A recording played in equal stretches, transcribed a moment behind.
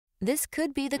This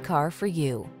could be the car for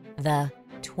you. The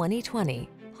 2020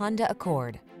 Honda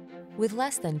Accord. With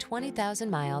less than 20,000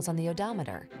 miles on the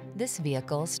odometer, this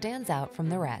vehicle stands out from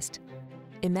the rest.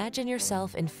 Imagine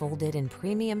yourself enfolded in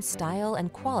premium style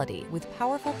and quality with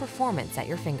powerful performance at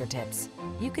your fingertips.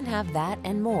 You can have that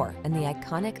and more in the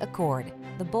iconic Accord,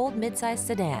 the bold midsize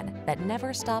sedan that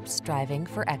never stops striving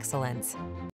for excellence.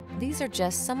 These are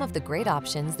just some of the great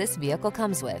options this vehicle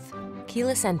comes with: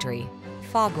 keyless entry,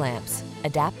 fog lamps,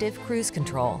 adaptive cruise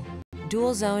control,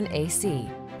 dual zone AC,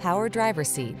 power driver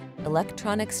seat,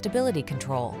 electronic stability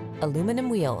control, aluminum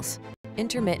wheels,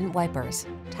 intermittent wipers,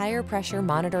 tire pressure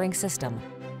monitoring system,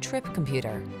 trip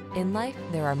computer. In life,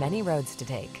 there are many roads to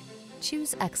take.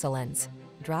 Choose excellence.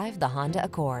 Drive the Honda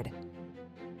Accord.